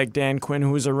a guy like Dan Quinn who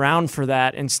was around for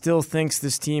that and still thinks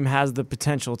this team has the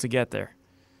potential to get there?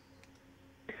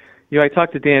 I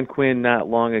talked to Dan Quinn not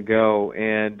long ago,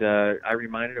 and I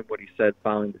reminded him what he said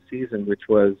following the season, which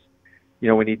was,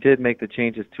 when he did make the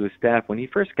changes to his staff, when he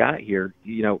first got here,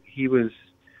 he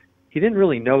didn't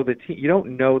really know the team. You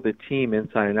don't know the team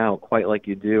inside and out quite like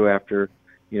you do after,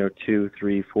 2,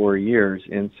 3, 4 years.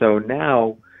 And so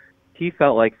now he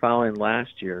felt like following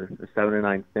last year, the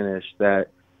 7-9 finish, that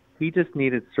he just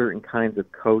needed certain kinds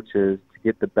of coaches to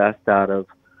get the best out of,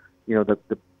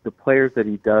 the players that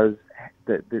he does,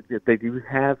 that they do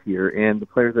have here, and the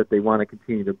players that they want to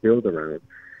continue to build around.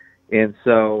 And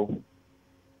so,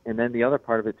 and then the other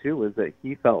part of it too was that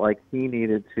he felt like he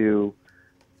needed to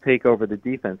take over the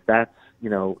defense. That's,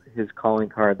 his calling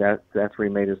card. That's where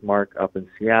he made his mark up in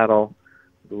Seattle,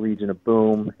 the Legion of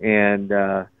Boom, and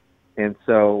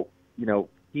so,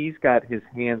 he's got his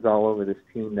hands all over this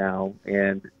team now,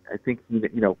 and I think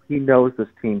he knows this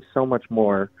team so much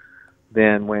more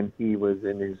than when he was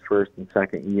in his first and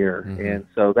second year. Mm-hmm. And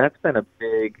so that's been a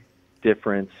big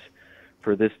difference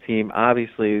for this team.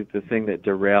 Obviously, the thing that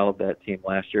derailed that team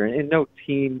last year, and no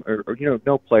team or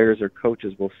no players or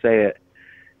coaches will say it,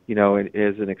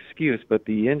 as an excuse, but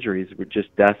the injuries were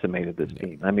just decimated this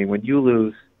team. I mean, when you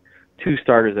lose 2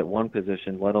 starters at one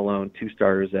position, let alone 2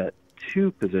 starters at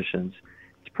 2 positions,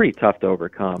 it's pretty tough to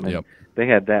overcome. And they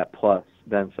had that plus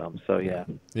then some. So, yeah.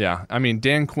 Yeah. I mean,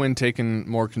 Dan Quinn taking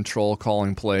more control,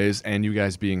 calling plays, and you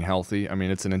guys being healthy. I mean,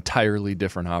 it's an entirely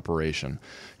different operation,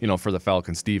 for the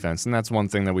Falcons defense. And that's one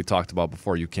thing that we talked about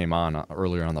before you came on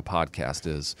earlier on the podcast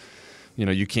is,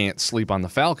 you can't sleep on the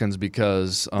Falcons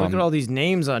because look at all these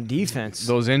names on defense.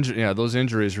 Those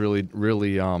injuries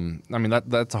really. I mean,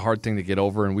 that's a hard thing to get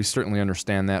over, and we certainly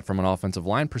understand that from an offensive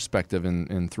line perspective.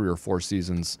 In 3 or 4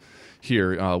 seasons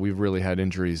here, we've really had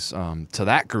injuries to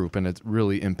that group, and it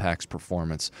really impacts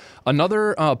performance.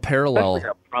 Another parallel. Especially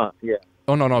up front, yeah.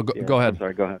 Oh no, go ahead. I'm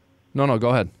sorry, go ahead. No, go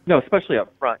ahead. No, especially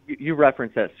up front. You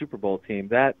referenced that Super Bowl team.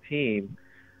 That team.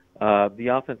 The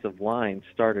offensive line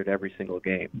started every single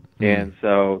game, and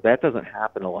so that doesn't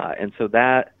happen a lot. And so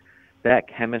that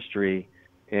chemistry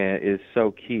is so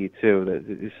key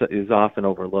too. That is often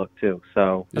overlooked too.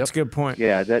 So that's a good point.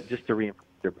 Yeah, that just to reinforce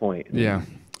your point. Yeah,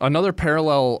 another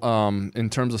parallel in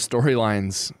terms of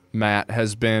storylines, Matt,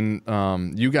 has been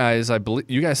you guys. I believe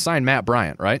you guys signed Matt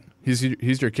Bryant, right? He's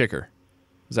your kicker.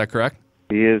 Is that correct?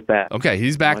 He is back. Okay,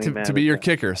 he's back to be your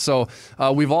kicker. So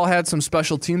we've all had some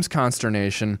special teams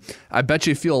consternation. I bet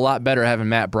you feel a lot better having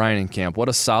Matt Bryant in camp. What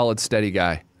a solid, steady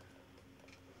guy.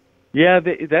 Yeah,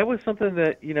 that was something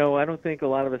that, I don't think a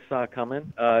lot of us saw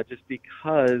coming just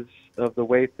because of the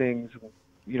way things,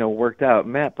 worked out.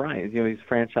 Matt Bryant, he's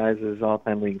franchise's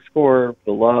all-time leading scorer,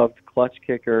 beloved, clutch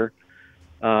kicker.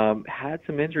 Had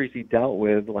some injuries he dealt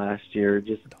with last year,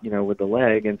 just with the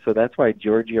leg, and so that's why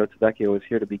Giorgio Tedesco was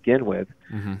here to begin with.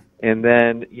 Mm-hmm. And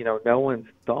then no one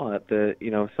thought that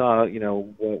saw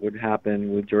what would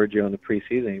happen with Giorgio in the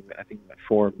preseason. I think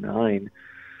 4-9,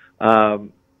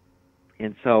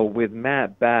 and so with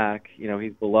Matt back,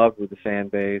 he's beloved with the fan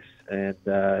base,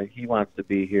 and he wants to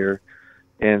be here,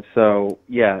 and so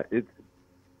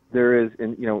there is,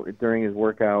 and during his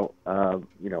workout, I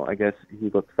guess he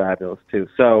looked fabulous too.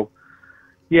 So,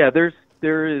 there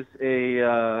is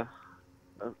a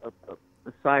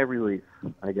sigh of relief,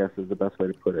 I guess is the best way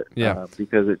to put it. Yeah.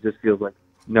 Because it just feels like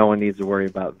no one needs to worry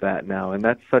about that now, and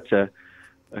that's such a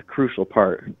crucial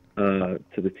part to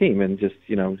the team, and just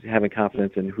having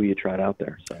confidence in who you tried out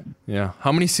there. So. Yeah.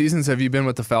 How many seasons have you been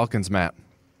with the Falcons, Matt?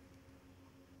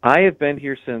 I have been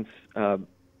here since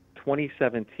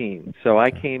 2017. So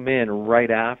I came in right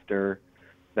after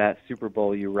that Super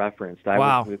Bowl you referenced. I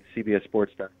was with CBS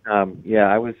Sports.com. Yeah,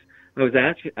 I was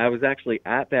actually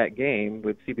at that game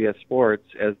with CBS Sports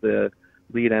as the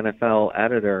lead NFL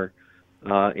editor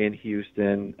in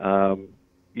Houston.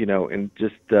 And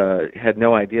just had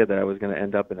no idea that I was going to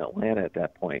end up in Atlanta at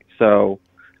that point. So,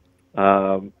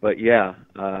 but yeah,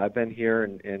 I've been here,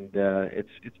 and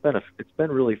it's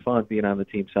been really fun being on the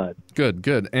team side.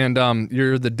 Good. And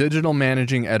you're the digital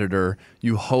managing editor.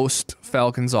 You host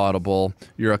Falcons Audible.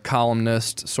 You're a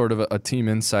columnist, sort of a team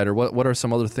insider. What are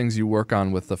some other things you work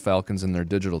on with the Falcons and their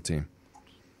digital team?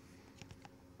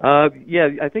 Yeah,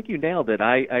 I think you nailed it.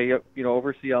 I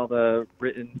oversee all the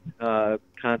written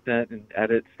content and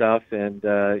edit stuff, and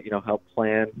help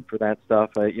plan for that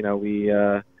stuff. We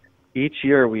each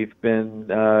year we've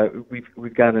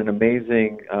got an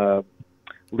amazing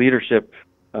leadership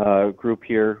group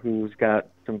here who's got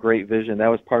some great vision. That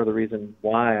was part of the reason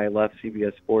why I left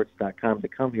CBSSports.com to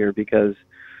come here, because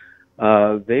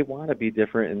they want to be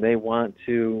different and they want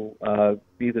to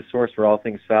be the source for all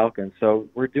things Falcons. So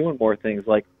we're doing more things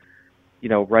like,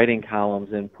 writing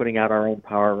columns and putting out our own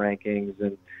power rankings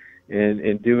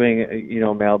and doing,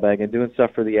 mailbag and doing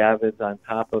stuff for the Avids on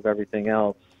top of everything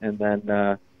else. And then,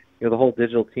 the whole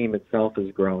digital team itself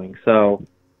is growing. So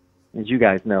as you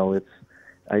guys know, it's,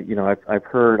 I've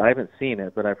heard, I haven't seen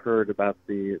it, but I've heard about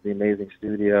the amazing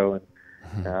studio and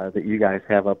that you guys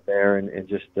have up there, and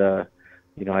just,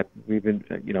 we've been,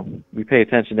 we pay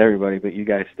attention to everybody, but you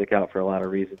guys stick out for a lot of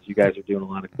reasons. You guys are doing a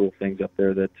lot of cool things up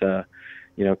there that,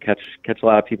 catch a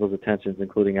lot of people's attentions,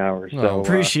 including ours. Oh, so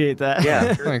appreciate that.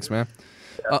 Yeah, thanks, man.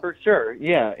 For sure.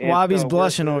 Yeah. And Wobby's so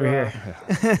blushing over here.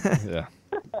 Yeah.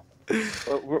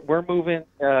 We're moving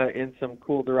in some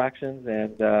cool directions,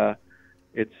 and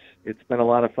it's been a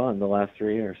lot of fun the last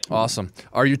 3 years. Awesome.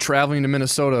 Are you traveling to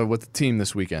Minnesota with the team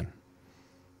this weekend?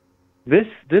 This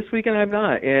weekend I'm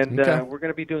not, and Okay. we're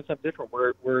going to be doing something different.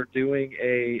 We're doing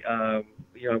I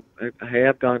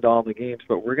have gone to all the games,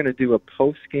 but we're going to do a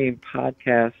post-game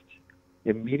podcast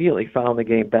immediately following the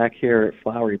game back here at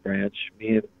Flowery Branch,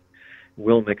 me and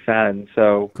Will McFadden.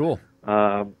 So Cool.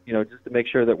 Just to make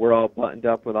sure that we're all buttoned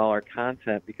up with all our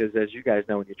content, because as you guys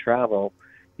know, when you travel,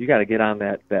 you got to get on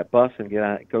that bus and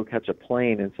go catch a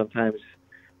plane, and sometimes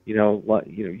you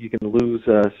can lose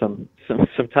some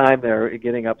time there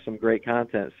getting up some great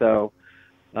content. So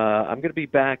I'm going to be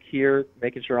back here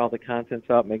making sure all the content's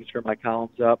up, making sure my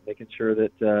column's up, making sure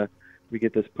that we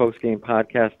get this post-game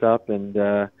podcast up. And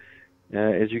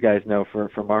as you guys know,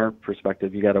 from our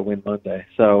perspective, you got to win Monday.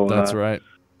 So That's right.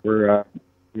 We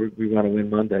want to win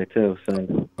Monday too.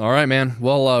 So All right, man.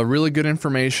 Well, really good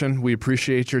information. We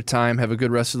appreciate your time. Have a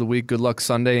good rest of the week. Good luck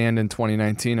Sunday and in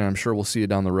 2019, and I'm sure we'll see you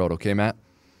down the road. Okay, Matt?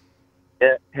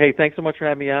 yeah. Hey, thanks so much for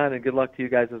having me on, and good luck to you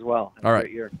guys as well. Have All a right.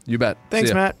 great year. You bet. Thanks,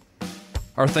 See ya. Matt.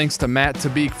 Our thanks to Matt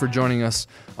Tabik for joining us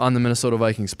on the Minnesota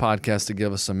Vikings podcast to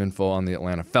give us some info on the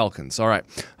Atlanta Falcons. All right.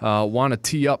 Want to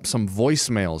tee up some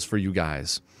voicemails for you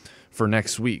guys for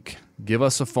next week. Give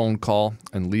us a phone call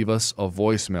and leave us a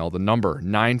voicemail. The number,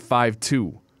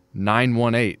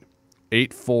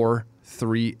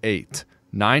 952-918-8438.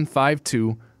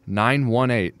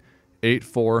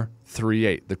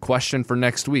 952-918-8438. The question for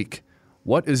next week,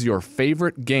 what is your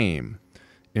favorite game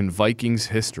in Vikings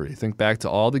history? Think back to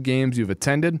all the games you've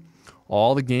attended,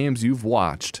 all the games you've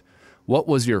watched. What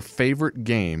was your favorite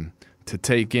game to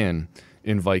take in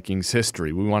Vikings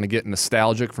history? We want to get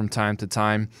nostalgic from time to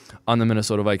time on the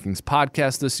Minnesota Vikings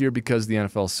podcast this year because the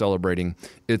NFL is celebrating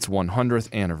its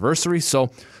 100th anniversary. So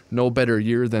no better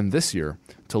year than this year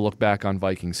to look back on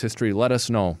Vikings history. Let us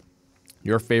know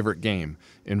your favorite game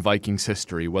in Vikings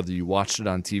history, whether you watched it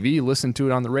on TV, listened to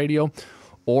it on the radio,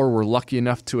 or were lucky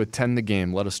enough to attend the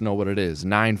game. Let us know what it is.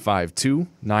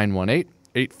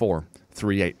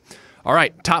 952-918-8438. All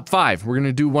right, top five. We're going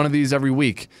to do one of these every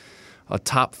week. A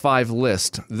top five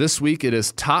list. This week it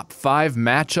is top five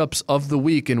matchups of the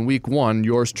week in week one.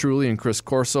 Yours truly and Chris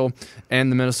Corso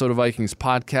and the Minnesota Vikings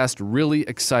podcast. Really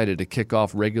excited to kick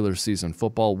off regular season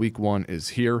football. Week one is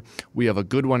here. We have a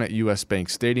good one at US Bank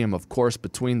Stadium, of course,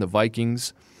 between the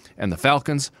Vikings and the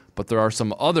Falcons, but there are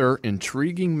some other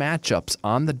intriguing matchups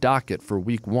on the docket for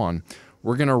week one.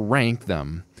 We're going to rank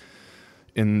them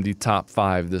in the top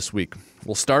five this week.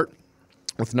 We'll start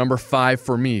with number 5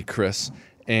 for me, Chris.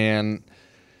 And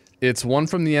it's one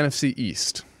from the NFC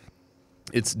East.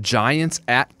 It's Giants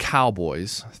at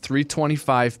Cowboys,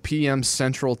 3:25 p.m.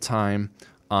 Central Time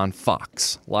on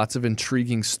Fox. Lots of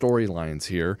intriguing storylines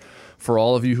here. For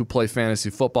all of you who play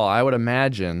fantasy football, I would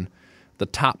imagine the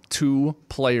top 2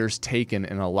 players taken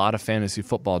in a lot of fantasy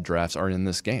football drafts are in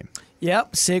this game.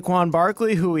 Yep, Saquon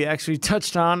Barkley, who we actually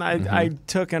touched on, I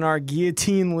took in our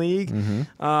Guillotine League.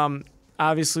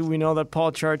 Obviously, we know that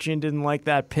Paul Charchian didn't like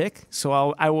that pick,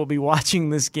 so I will be watching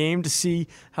this game to see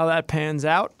how that pans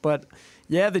out. But,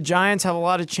 yeah, the Giants have a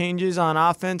lot of changes on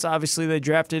offense. Obviously, they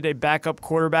drafted a backup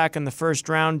quarterback in the first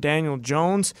round, Daniel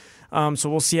Jones. So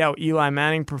we'll see how Eli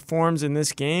Manning performs in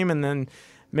this game. And then,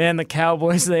 man, the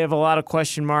Cowboys, they have a lot of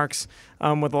question marks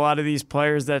with a lot of these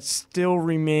players that still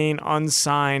remain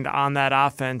unsigned on that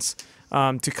offense.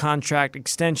 to contract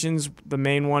extensions, the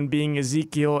main one being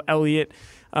Ezekiel Elliott,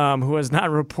 who has not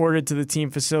reported to the team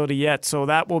facility yet. So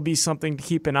that will be something to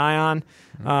keep an eye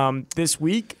on this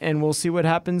week, and we'll see what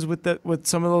happens with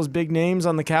some of those big names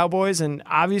on the Cowboys, and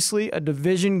obviously a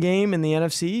division game in the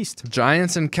NFC East.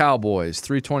 Giants and Cowboys,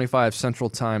 3:25 Central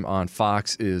Time on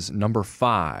Fox is number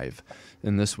 5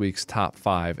 in this week's top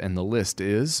 5, and the list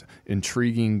is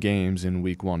intriguing games in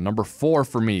Week 1. Number 4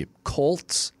 for me,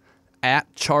 Colts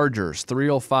at Chargers,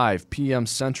 3:05 p.m.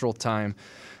 Central Time.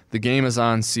 The game is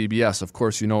on CBS. Of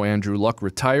course, you know Andrew Luck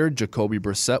retired. Jacoby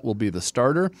Brissett will be the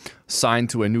starter, signed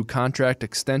to a new contract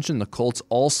extension. The Colts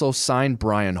also signed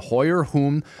Brian Hoyer,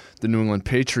 whom the New England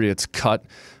Patriots cut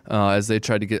as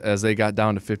they got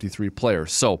down to 53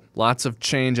 players. So lots of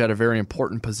change at a very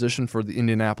important position for the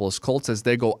Indianapolis Colts as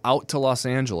they go out to Los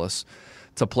Angeles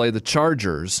to play the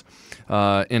Chargers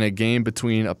in a game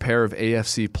between a pair of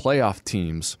AFC playoff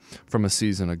teams from a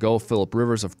season ago. Phillip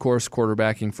Rivers, of course,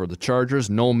 quarterbacking for the Chargers.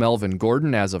 No Melvin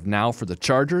Gordon as of now for the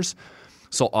Chargers.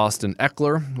 So Austin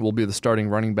Eckler will be the starting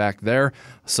running back there.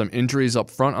 Some injuries up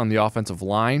front on the offensive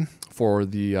line for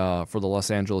the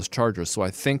Los Angeles Chargers. So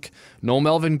I think no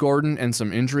Melvin Gordon and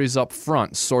some injuries up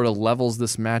front sort of levels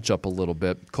this matchup a little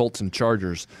bit. Colts and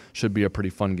Chargers should be a pretty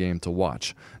fun game to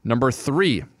watch. Number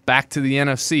 3, back to the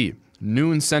NFC.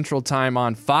 Noon Central Time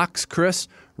on Fox, Chris.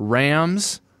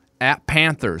 Rams at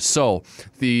Panthers. So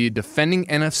the defending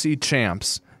NFC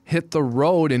champs hit the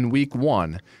road in Week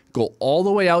 1, go all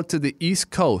the way out to the East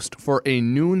Coast for a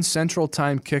noon Central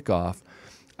Time kickoff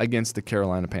against the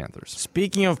Carolina Panthers.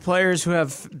 Speaking of players who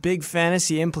have big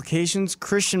fantasy implications,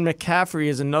 Christian McCaffrey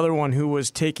is another one who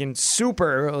was taken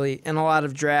super early in a lot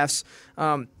of drafts.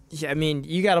 I mean,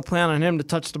 you got to plan on him to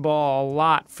touch the ball a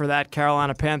lot for that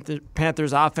Carolina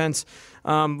Panthers offense.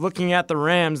 Looking at the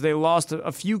Rams, they lost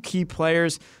a few key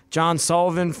players. John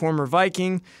Sullivan, former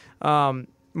Viking,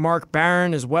 Mark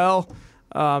Barron as well.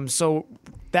 So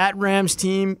that Rams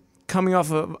team coming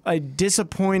off of a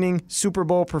disappointing Super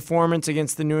Bowl performance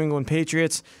against the New England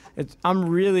Patriots. I'm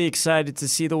really excited to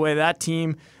see the way that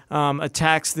team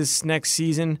attacks this next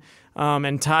season.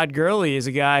 And Todd Gurley is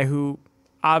a guy who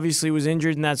obviously was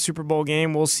injured in that Super Bowl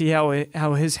game. We'll see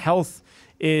how his health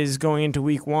is going into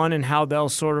Week 1 and how they'll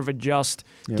sort of adjust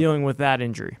dealing with that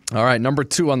injury. All right, number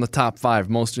 2 on the top 5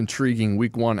 most intriguing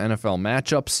Week 1 NFL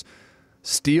matchups.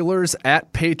 Steelers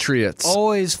at Patriots.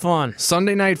 Always fun.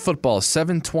 Sunday Night Football,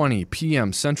 7:20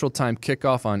 p.m. Central Time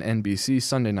kickoff on NBC.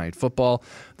 Sunday Night Football.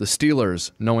 The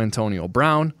Steelers, no Antonio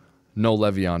Brown, no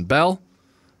Le'Veon Bell.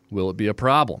 Will it be a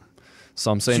problem?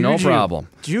 Some say no problem.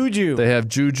 Juju. They have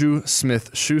Juju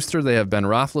Smith-Schuster. They have Ben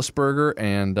Roethlisberger,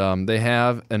 and they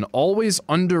have an always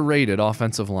underrated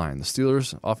offensive line. The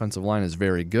Steelers' offensive line is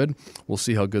very good. We'll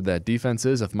see how good that defense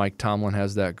is, if Mike Tomlin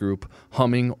has that group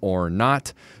humming or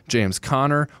not. James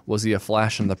Conner, was he a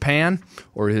flash in the pan,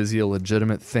 or is he a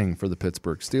legitimate thing for the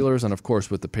Pittsburgh Steelers? And, of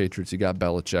course, with the Patriots, you got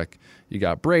Belichick, you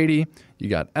got Brady, you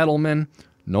got Edelman.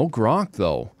 No Gronk,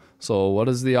 though. So what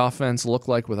does the offense look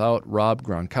like without Rob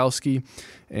Gronkowski?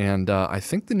 And I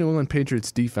think the New England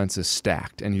Patriots defense is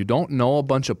stacked. And you don't know a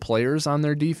bunch of players on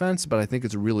their defense, but I think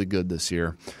it's really good this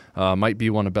year. Might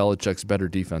be one of Belichick's better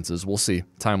defenses. We'll see.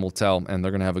 Time will tell. And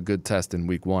they're going to have a good test in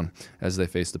Week 1 as they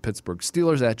face the Pittsburgh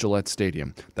Steelers at Gillette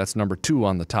Stadium. That's number 2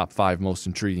 on the top 5 most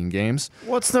intriguing games.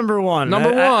 What's number 1? Number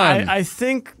 1. I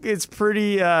think it's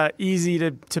pretty easy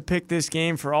to pick this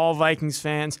game for all Vikings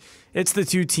fans. It's the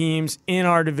 2 teams in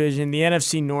our division, the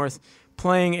NFC North,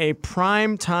 playing a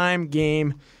prime-time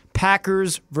game,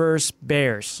 Packers versus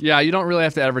Bears. Yeah, you don't really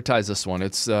have to advertise this one.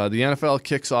 It's the NFL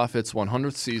kicks off its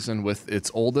 100th season with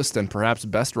its oldest and perhaps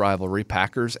best rivalry,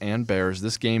 Packers and Bears.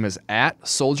 This game is at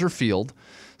Soldier Field,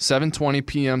 7:20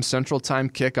 p.m. Central Time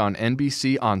kick on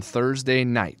NBC on Thursday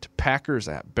night. Packers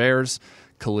at Bears.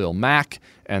 Khalil Mack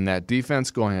and that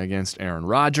defense going against Aaron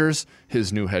Rodgers,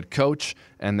 his new head coach,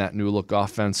 and that new look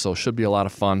offense. So should be a lot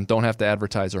of fun. Don't have to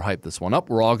advertise or hype this one up.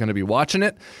 We're all going to be watching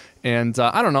it. And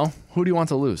I don't know. Who do you want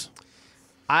to lose?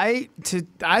 I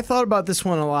thought about this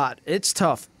one a lot. It's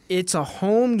tough. It's a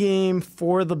home game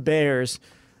for the Bears.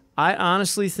 I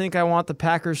honestly think I want the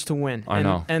Packers to win. I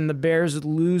know. And the Bears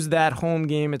lose that home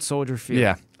game at Soldier Field.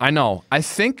 Yeah, I know.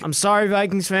 I'm sorry,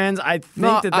 Vikings fans. I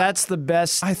think that's the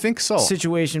best I think so.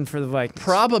 situation for the Vikings.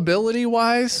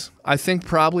 Probability-wise, I think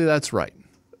probably that's right.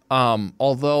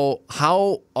 Although,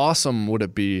 how awesome would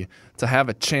it be to have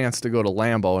a chance to go to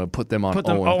Lambeau and put them on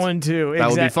 0-2? That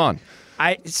would be fun.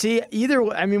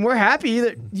 We're happy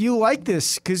either you like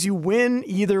this because you win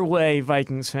either way,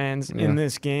 Vikings fans, in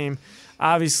this game.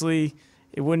 Obviously,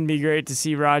 it wouldn't be great to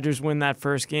see Rodgers win that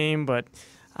first game, but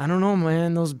I don't know,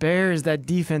 man. Those Bears, that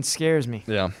defense scares me.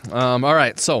 Yeah. All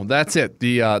right. So that's it.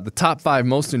 The top 5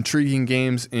 most intriguing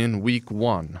games in Week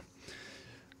 1.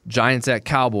 Giants at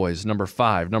Cowboys, number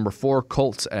 5. Number 4,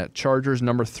 Colts at Chargers.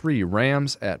 Number 3,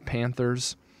 Rams at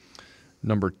Panthers.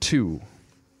 Number 2,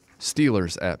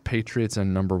 Steelers at Patriots.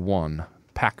 And number 1,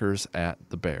 Packers at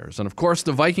the Bears. And, of course,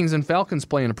 the Vikings and Falcons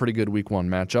playing a pretty good Week 1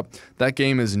 matchup. That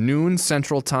game is noon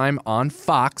Central Time on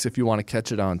Fox if you want to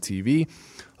catch it on TV.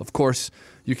 Of course,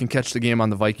 you can catch the game on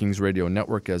the Vikings radio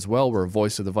network as well, where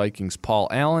voice of the Vikings, Paul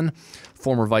Allen,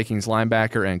 former Vikings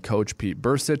linebacker, and coach Pete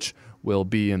Bursich will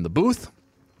be in the booth.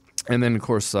 And then, of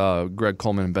course, Greg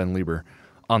Coleman and Ben Lieber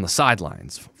on the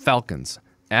sidelines. Falcons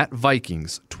at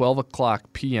Vikings, 12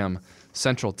 o'clock p.m.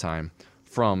 Central Time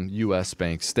from U.S.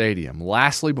 Bank Stadium.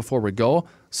 Lastly, before we go,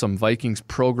 some Vikings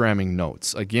programming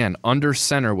notes. Again, Under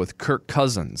Center with Kirk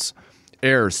Cousins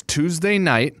airs Tuesday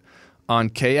night on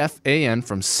KFAN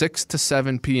from 6 to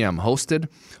 7 p.m., hosted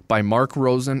by Mark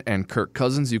Rosen and Kirk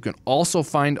Cousins. You can also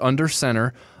find Under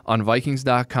Center on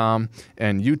Vikings.com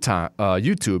and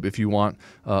YouTube if you want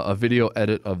a video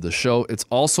edit of the show. It's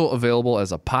also available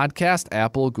as a podcast,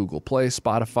 Apple, Google Play,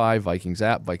 Spotify, Vikings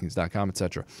app, Vikings.com,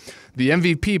 etc. The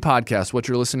MVP podcast, what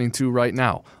you're listening to right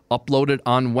now, uploaded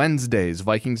on Wednesdays,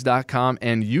 Vikings.com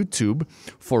and YouTube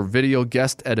for video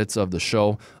guest edits of the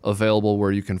show, available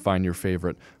where you can find your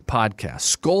favorite podcast.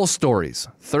 Skull Stories,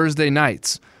 Thursday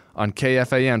nights on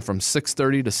KFAN from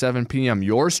 6:30 to 7 p.m.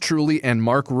 Yours truly and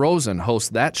Mark Rosen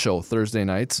host that show Thursday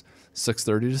nights,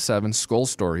 6:30 to 7, Skull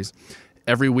Stories.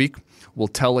 Every week, we'll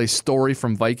tell a story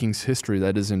from Vikings history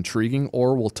that is intriguing,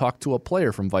 or we'll talk to a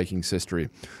player from Vikings history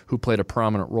who played a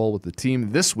prominent role with the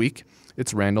team. This week,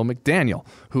 it's Randall McDaniel,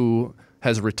 who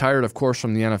has retired, of course,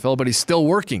 from the NFL, but he's still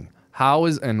working. How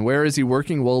is and where is he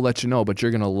working? We'll let you know, but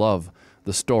you're going to love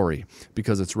the story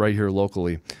because it's right here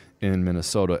locally in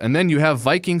Minnesota. And then you have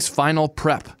Vikings Final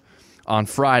Prep on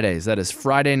Fridays. That is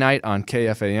Friday night on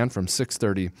KFAN from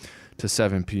 6:30 to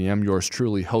 7 p.m. Yours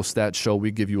truly hosts that show.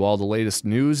 We give you all the latest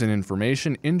news and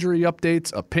information, injury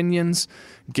updates, opinions,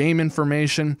 game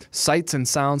information, sights and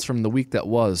sounds from the week that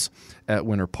was at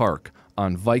Winter Park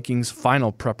on Vikings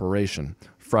Final Preparation,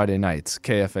 Friday nights,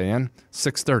 KFAN,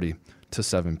 6:30 to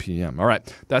 7 p.m. All right,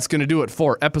 that's going to do it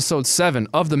for Episode 7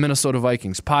 of the Minnesota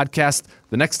Vikings podcast.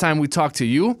 The next time we talk to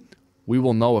you, we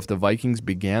will know if the Vikings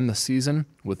began the season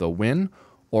with a win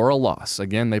or a loss.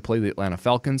 Again, they play the Atlanta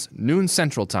Falcons, noon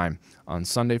Central Time on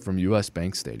Sunday from U.S.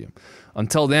 Bank Stadium.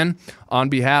 Until then, on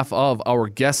behalf of our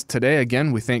guest today,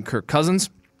 again, we thank Kirk Cousins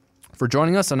for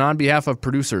joining us, and on behalf of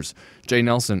producers Jay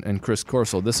Nelson and Chris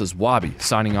Corso, this is Wabi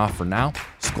signing off for now.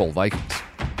 Skol Vikings.